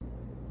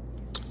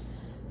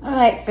All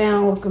right,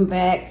 fam, welcome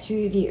back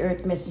to the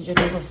Earth Messenger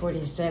number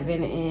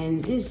 47,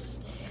 and this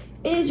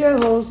is your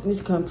host,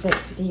 Miss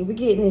Complexity. We're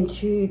getting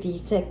into the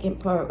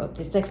second part of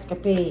the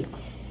Sexcapade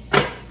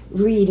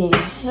reading.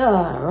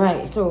 All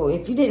right, so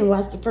if you didn't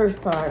watch the first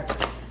part,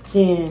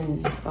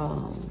 then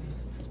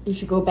you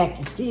should go back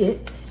and see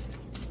it.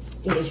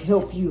 It'll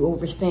help you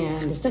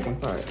understand the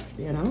second part,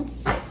 you know?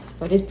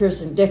 But this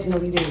person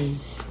definitely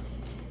is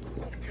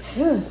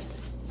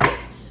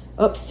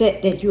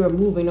upset that you are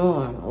moving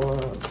on,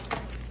 or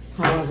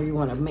however you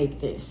want to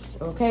make this,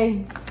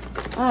 okay?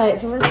 All right,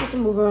 so let's get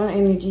some move on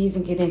energies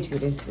and get into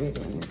this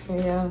reading,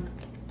 okay, y'all?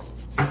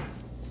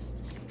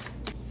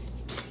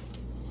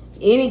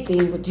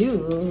 Anything would do,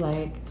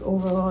 like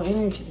overall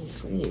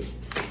energies, please.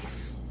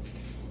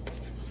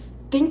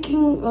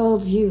 Thinking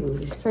of you.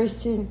 This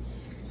person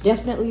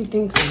definitely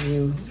thinks of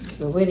you.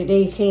 The way the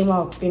day came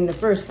off in the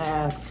first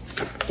half,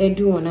 they're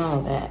doing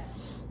all that.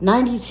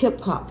 90s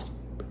hip hops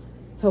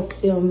help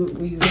them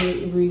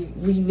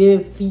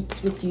relive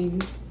beats with you.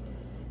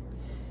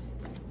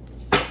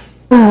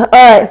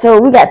 Alright, so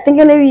we got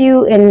Thinking of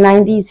You in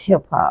 90s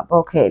hip hop.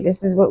 Okay,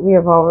 this is what we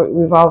are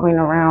revolving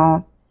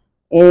around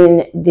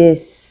in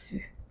this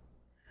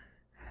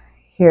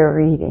here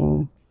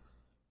reading.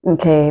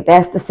 Okay,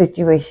 that's the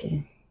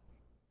situation.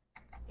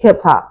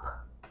 Hip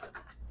hop.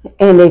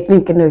 And they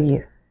thinking of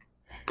you.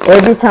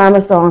 Every time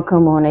a song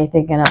come on, they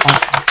thinking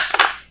about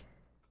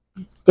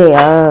you. They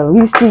are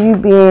used to you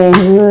being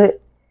good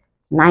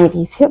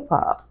 90s hip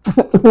hop.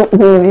 It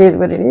is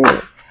what it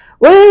is.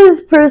 What is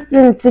this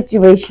person's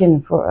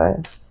situation for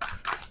us?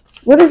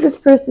 What is this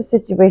person's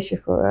situation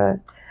for us?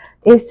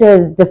 It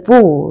says the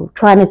fool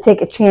trying to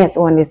take a chance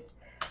on this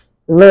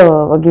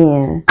love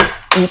again.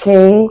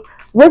 Okay?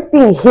 What's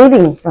being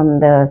hidden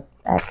from us,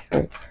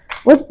 actually?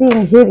 What's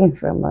being hidden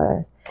from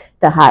us?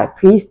 The high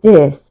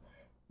priestess.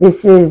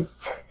 This is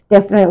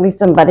definitely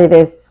somebody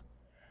that's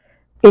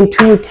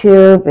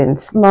intuitive and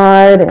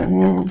smart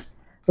and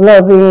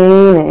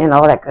loving and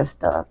all that good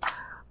stuff.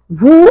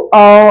 Who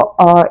all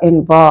are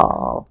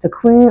involved? The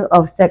Queen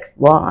of Sex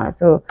Wands.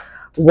 So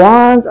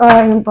wands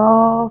are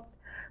involved,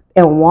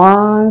 and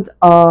wands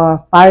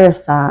are fire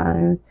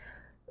signs,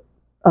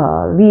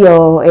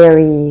 Leo,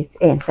 Aries,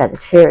 and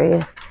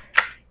Sagittarius.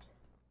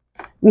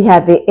 We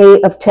have the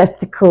Eight of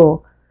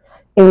Testicle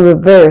in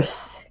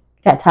reverse.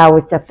 That's how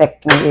it's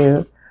affecting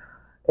you.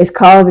 It's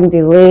causing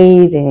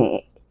delays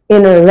and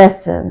inner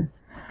lessons.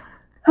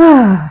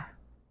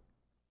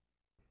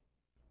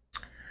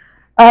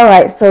 All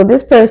right, so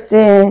this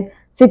person's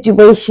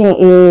situation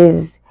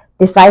is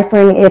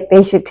deciphering if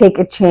they should take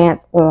a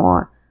chance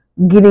on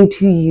getting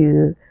to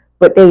you,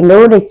 but they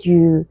know that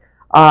you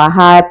are a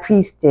high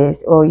priestess,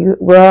 or you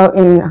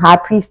in high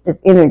priestess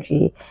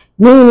energy,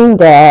 meaning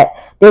that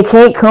they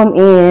can't come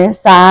in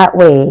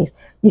sideways.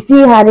 You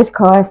see how this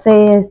card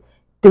says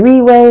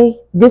three-way?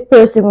 This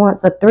person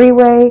wants a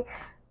three-way.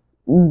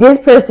 This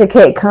person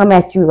can't come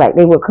at you like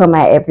they would come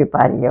at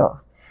everybody else.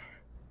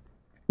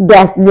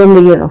 That's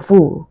them being a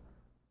fool.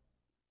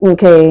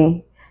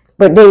 Okay,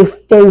 but they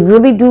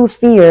really do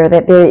fear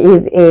that there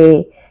is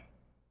a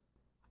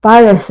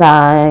fire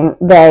sign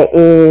that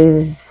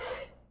is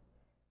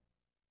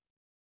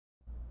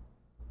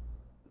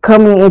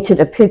coming into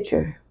the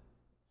picture,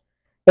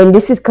 and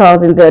this is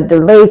causing the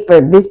delay for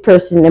this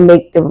person to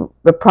make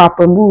the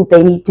proper move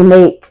they need to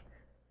make.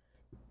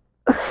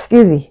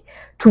 Excuse me,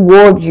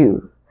 toward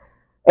you,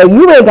 and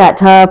you ain't got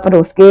time for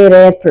those scared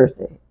ass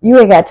person. You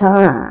ain't got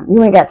time.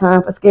 You ain't got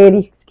time for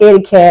scaredy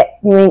cat.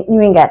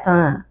 You ain't got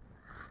time.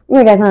 You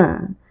ain't got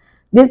time.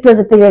 This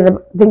person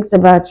thinks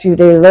about you.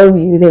 They love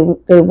you.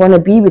 They want to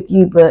be with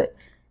you, but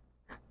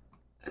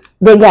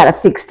they gotta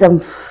fix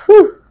them.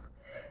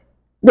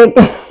 They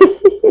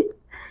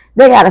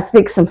they gotta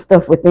fix some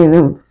stuff within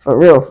them for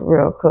real,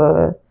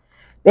 cause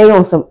they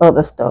on some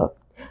other stuff.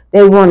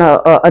 They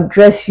wanna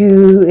address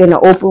you in an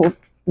open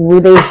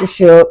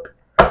relationship,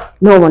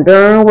 knowing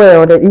darn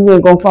well that you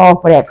ain't gonna fall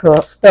for that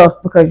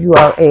stuff because you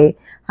are a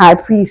high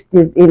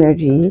priestess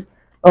energy.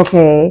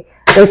 Okay,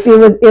 they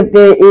feel as if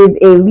there is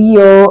a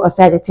Leo, a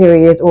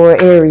Sagittarius, or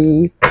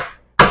Aries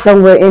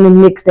somewhere in the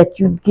mix that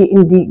you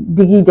getting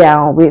diggy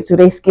down with, so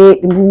they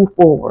scared to move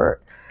forward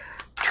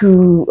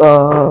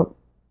to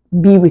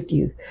be with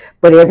you.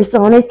 But every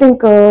song they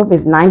think of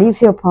is 90s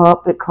hip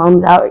hop. It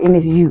comes out and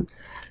it's you.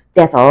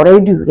 That's all they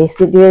do. They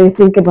sit there and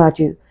think about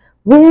you.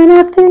 When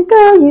I think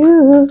of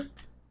you,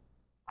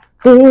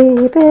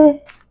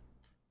 baby,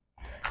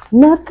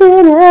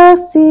 nothing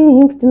else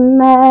seems to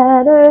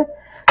matter.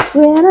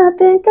 When I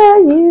think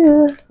of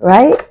you,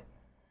 right?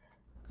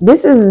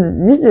 This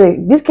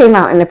came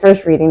out in the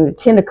first reading, the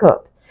Ten of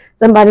Cups.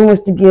 Somebody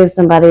wants to give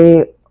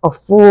somebody a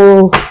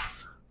full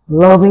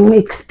loving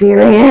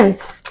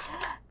experience.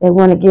 They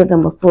want to give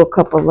them a full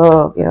cup of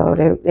love,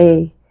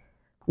 They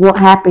want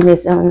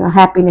happiness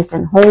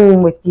and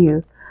home with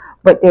you,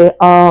 but they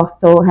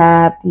also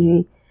have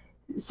the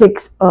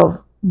Six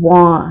of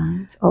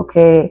Wands.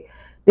 Okay,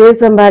 there's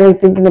somebody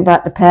thinking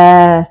about the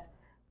past.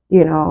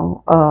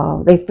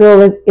 They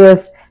feel as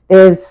if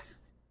there's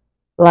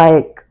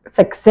like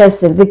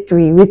success and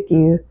victory with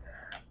you,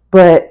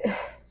 but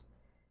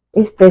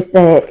it's just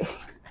that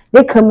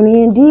they're coming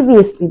in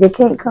deviously. They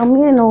can't come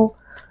in no.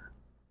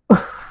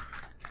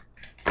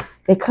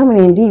 They're coming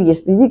in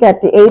deviously. You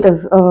got the Eight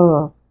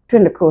of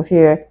Pentacles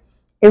here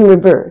in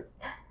reverse.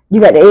 You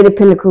got the Eight of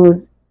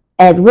Pentacles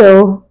as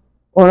well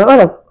on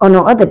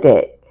the other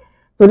deck.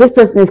 So this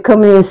person is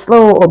coming in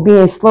slow or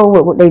being slow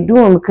with what they're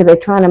doing because they're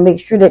trying to make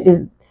sure that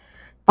this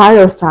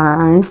fire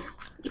sign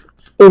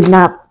is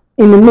not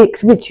in the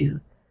mix with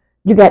you.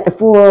 You got the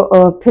Four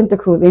of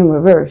Pentacles in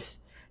reverse.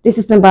 This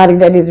is somebody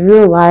that is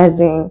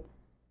realizing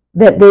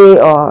that they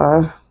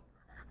are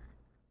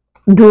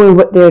doing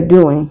what they're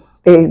doing.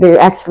 They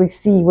actually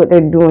see what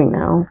they're doing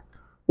now.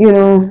 You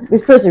know,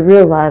 this person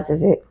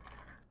realizes it.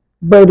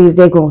 But is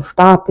they gonna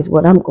stop is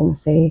what I'm gonna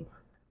say.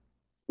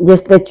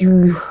 Just let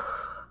you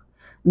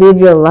live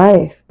your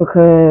life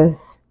because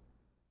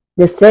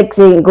the sex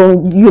ain't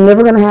going. You're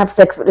never gonna have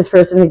sex with this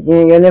person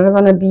again. You're never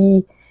gonna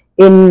be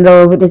in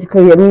love with this.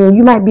 I mean,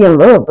 you might be in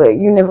love, but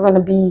you're never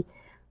gonna be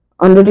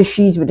under the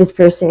sheets with this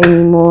person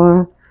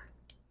anymore.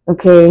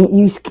 Okay,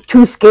 you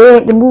too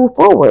scared to move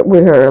forward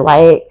with her.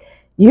 Like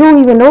you don't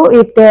even know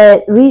if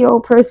that Leo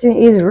person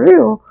is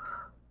real,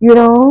 you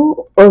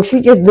know, or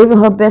she just living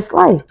her best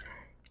life.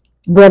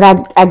 But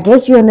I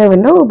guess you'll never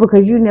know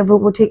because you never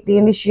will take the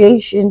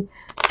initiation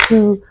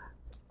to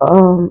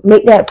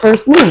make that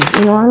first move.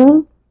 You know what I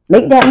mean?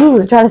 Make that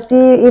move to try to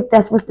see if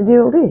that's what the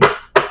deal is.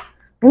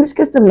 Let's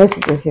get some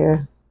messages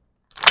here.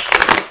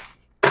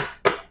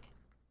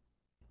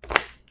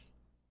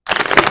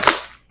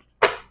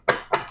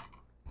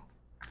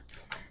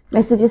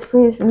 Messages,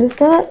 please, from this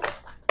deck.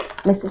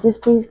 Messages,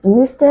 please,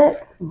 from this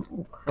deck.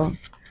 Okay.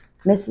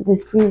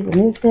 Messages, please, from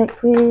this deck,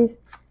 please.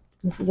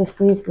 Messages,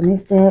 please, from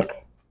this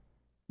deck.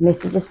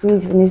 Messages,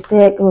 please, from this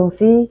deck. Oh,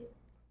 see,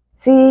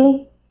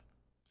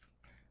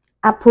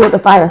 I pulled the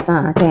fire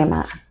sign, came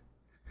out.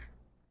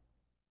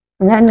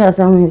 Nothing else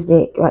on his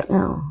deck right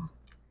now.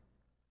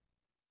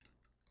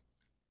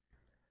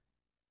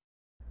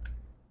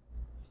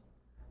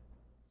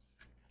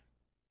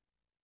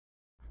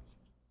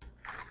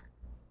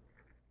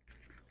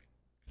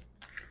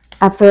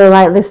 I feel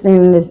like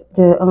listening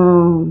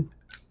to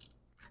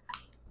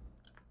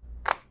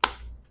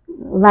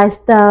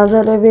Lifestyles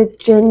of the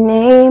Rich and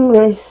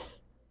Nameless.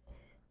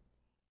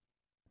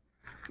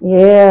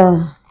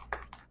 Yeah.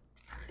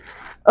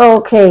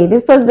 Okay,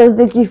 this person does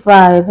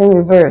 55 in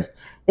reverse.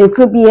 It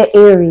could be an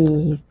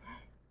Aries.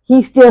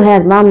 He still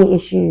has mommy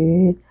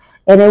issues,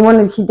 and they want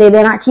to keep. They're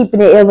not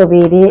keeping it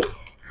elevated.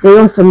 They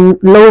on some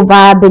low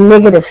vibe and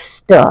negative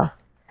stuff.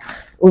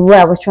 What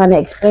I was trying to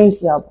explain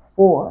to y'all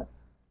before.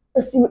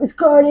 Let's see what this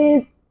card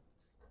is.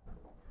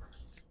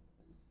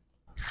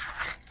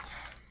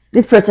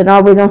 This person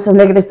always on some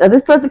negative stuff.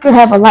 This person could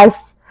have a life.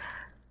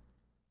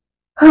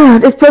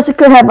 This person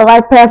could have a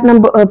life path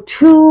number of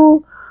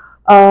 2.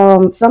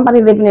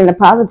 Somebody living in the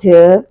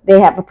positive. They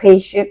have a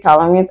patient,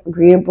 tolerant,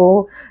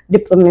 agreeable,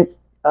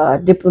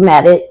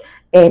 diplomatic,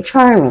 and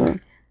charming.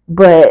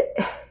 But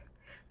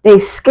they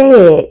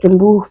scared to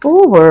move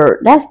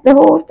forward. That's the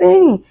whole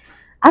thing.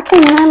 I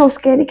can't have no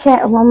scaredy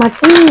cat on my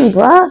team,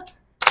 bruh.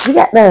 You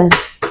got the.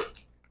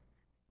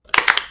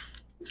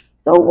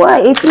 So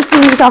what? If you see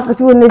me talking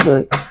to a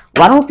nigga,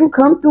 why don't you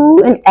come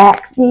through and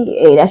ask me,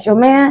 hey, that's your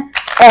man?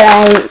 And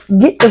I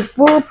get the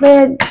full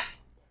fledged.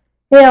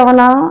 Hell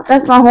no,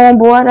 that's my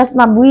homeboy, that's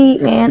my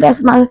weed man,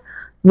 that's my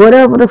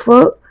whatever the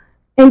fuck,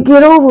 and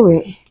get over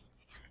it.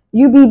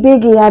 You be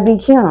Biggie, I be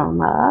Kim.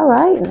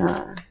 Alright,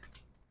 nah.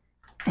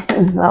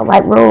 I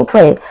like role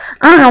play.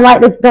 I don't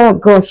like this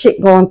doggone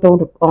shit going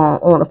through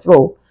on the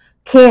floor.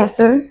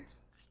 Cancer,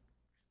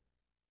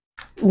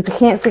 with the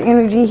Cancer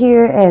energy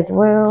here as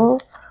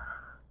well.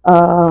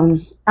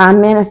 I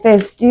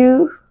manifest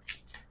you.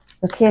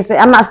 The Cancer,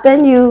 I'm not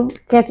sending you.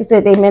 Cancer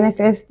said they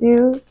manifest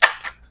you.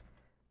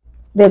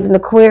 There's an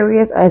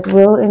Aquarius as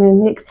well in the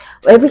mix.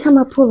 Every time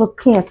I pull a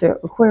Cancer,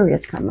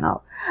 Aquarius come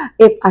out.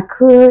 If I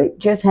could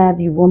just have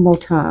you one more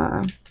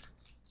time.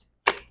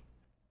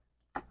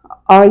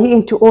 Are you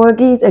into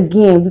orgies?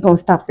 Again, we're going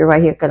to stop there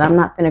right here because I'm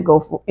not going to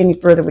go any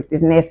further with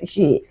this nasty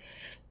shit.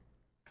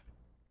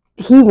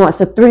 He wants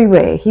a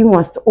 3-way. He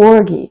wants the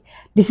orgy.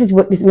 This is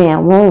what this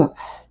man wants.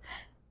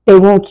 They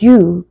want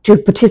you to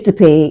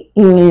participate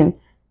in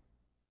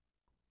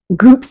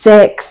group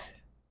sex.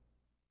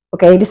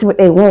 Okay, this is what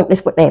they want. This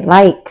is what they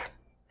like.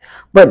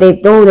 But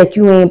they know that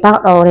you ain't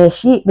about all that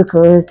shit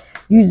because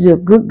you're a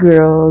good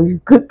girl, you're a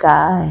good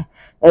guy,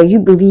 and you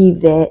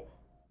believe that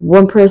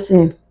one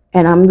person,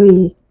 and I'm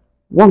really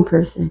one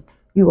person.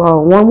 You are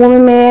a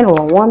one-woman man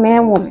or a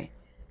one-man woman.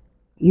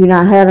 You're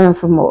not having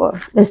for more.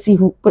 Let's see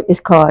what this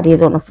card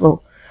is on the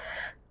floor.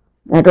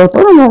 Now, don't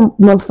throw no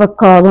motherfucker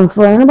cards on the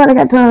floor. Ain't nobody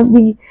got time to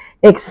be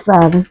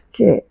exercising.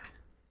 Shit.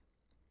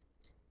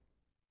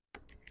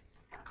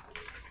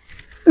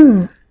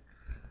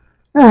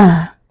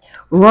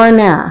 Run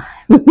now.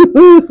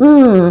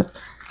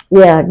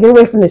 Yeah, get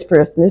away from this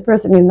person. This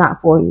person is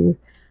not for you.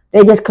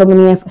 They're just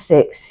coming in for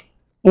sex.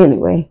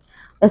 Anyway,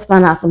 let's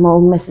find out some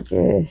more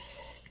messages.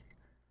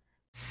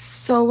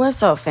 So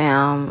what's up,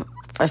 fam?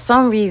 For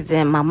some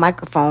reason, my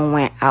microphone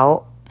went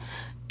out,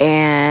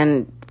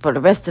 and for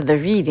the rest of the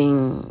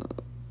reading,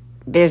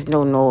 there's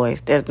no noise,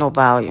 there's no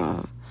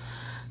volume.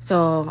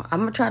 So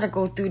I'm gonna try to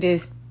go through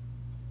this,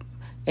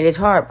 and it's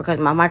hard because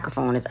my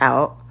microphone is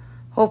out.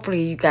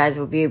 Hopefully you guys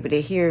will be able to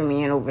hear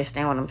me and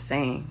understand what I'm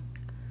saying.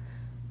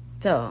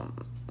 So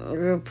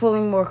we're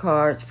pulling more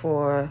cards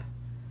for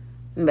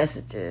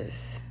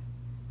messages.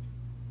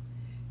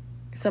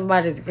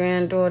 Somebody's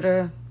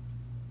granddaughter.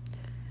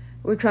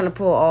 We're trying to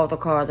pull all the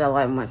cards out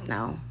at once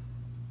now.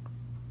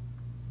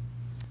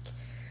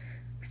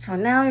 So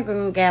now we're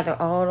going to gather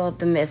all of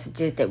the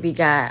messages that we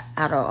got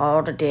out of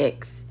all the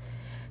decks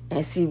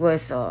and see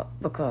what's up,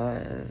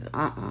 because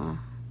I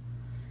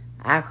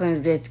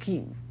couldn't just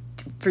keep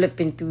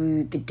flipping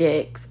through the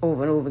decks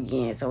over and over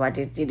again. So I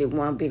just did it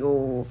one big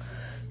old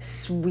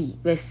sweep.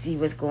 Let's see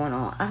what's going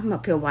on. I'm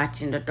up here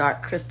watching the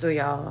Dark Crystal,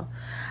 y'all.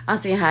 I'm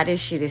seeing how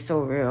this shit is so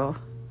real.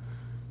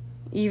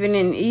 Even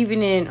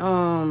in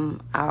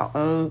our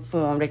own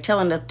form, they're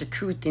telling us the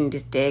truth in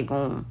this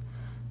daggone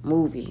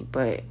movie,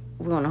 but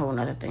we're on a whole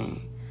nother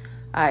thing.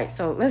 All right,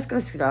 so let's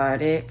get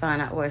started.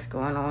 Find out what's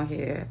going on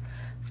here.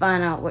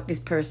 Find out what this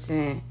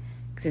person,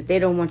 since they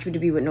don't want you to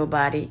be with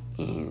nobody,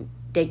 and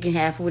they can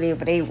have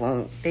whatever they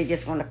want. They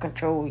just want to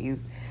control you.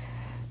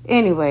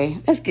 Anyway,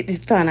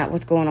 find out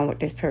what's going on with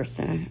this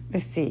person.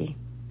 Let's see.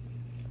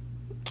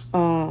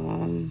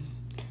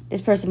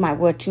 This person might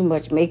wear too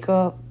much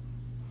makeup.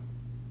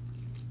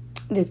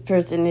 This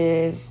person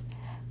is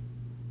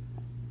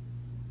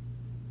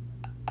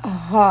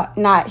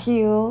not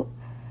healed.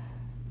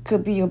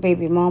 Could be your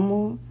baby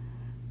mama.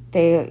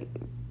 They're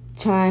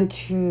trying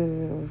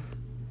to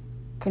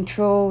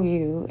control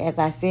you, as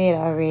I said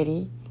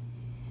already.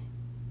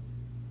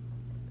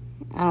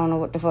 I don't know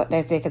what the fuck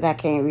that said because I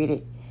can't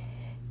read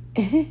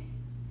it.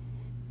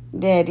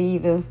 That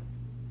either.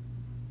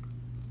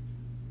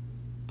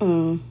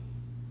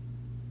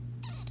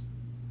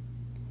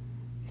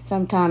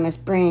 Sometime in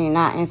spring,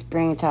 not in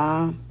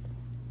springtime.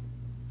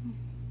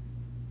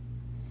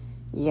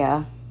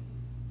 Yeah.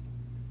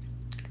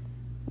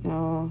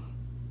 No.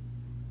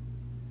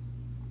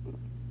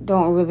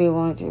 Don't really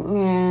want to,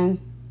 man.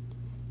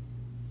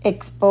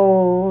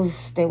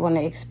 Expose. They want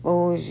to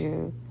expose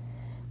you.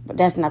 But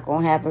that's not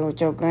going to happen with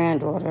your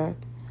granddaughter.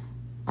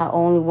 I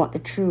only want the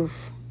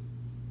truth.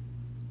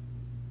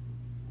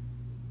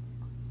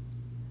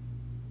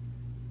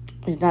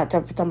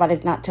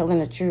 Somebody's not telling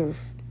the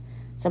truth.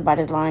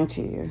 Somebody's lying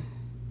to you.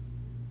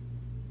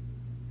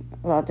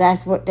 Well,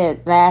 that's what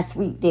last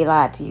week they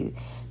lied to you.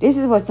 This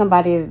is what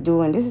somebody is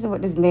doing. This is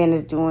what this man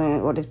is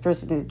doing, or this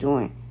person is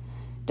doing.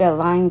 They're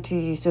lying to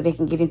you so they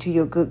can get into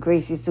your good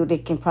graces, so they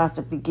can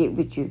possibly get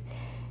with you.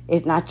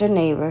 It's not your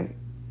neighbor,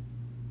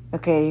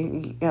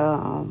 okay,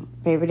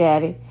 baby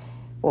daddy,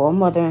 or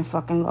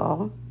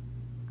mother-in-fucking-law.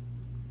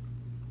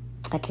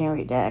 I can't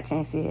read that. I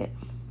can't see it.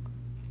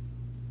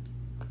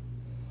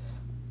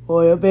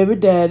 Or your baby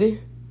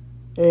daddy.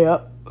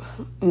 Yep.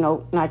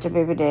 No, not your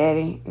baby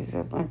daddy. It's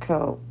a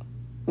code.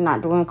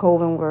 Not doing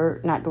coven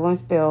work, not doing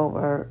spell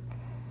work.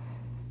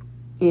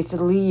 It's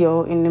a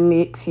Leo in the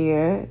mix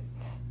here.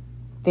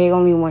 They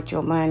only want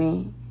your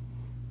money.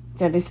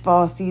 So this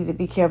fall season,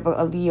 be careful.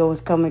 A Leo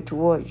is coming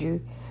towards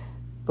you.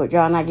 But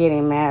y'all not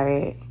getting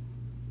married.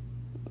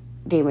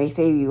 They may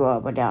say you are,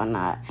 but y'all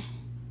not.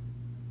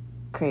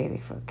 Crazy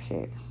fuck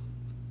shit.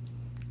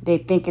 They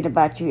thinking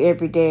about you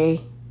every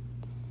day.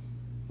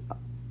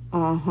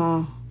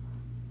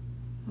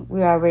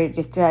 We already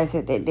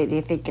decided that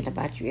they're thinking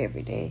about you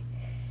every day.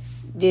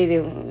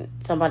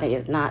 Somebody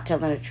is not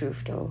telling the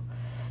truth, though.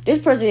 This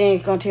person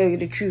ain't going to tell you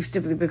the truth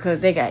simply because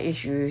they got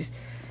issues.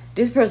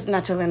 This person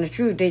not telling the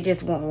truth. They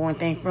just want one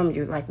thing from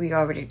you, like we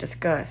already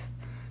discussed.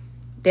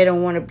 They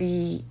don't want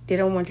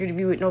you to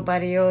be with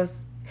nobody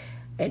else,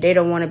 and they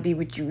don't want to be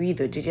with you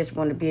either. They just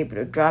want to be able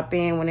to drop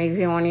in when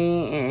they're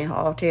horny and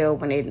haul tail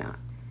when they're not.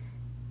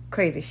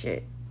 Crazy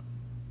shit.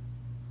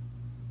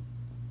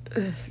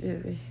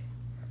 Excuse me.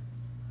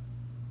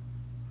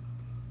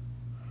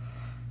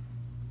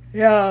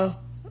 Yeah.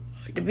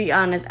 To be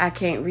honest, I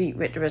can't read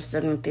what the rest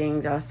of them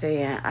things are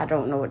saying. I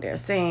don't know what they're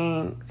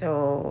saying.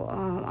 So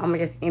I'm going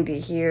to just end it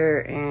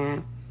here,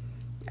 and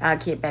I'll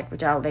get back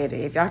with y'all later.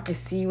 If y'all can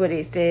see what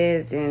it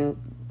says, then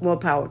more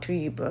power to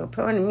you. But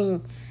apparently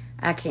me,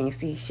 I can't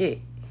see shit.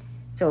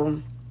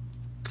 So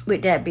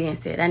with that being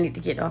said, I need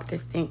to get off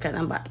this thing because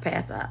I'm about to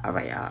pass out. All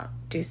right, y'all.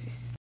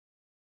 Deuces.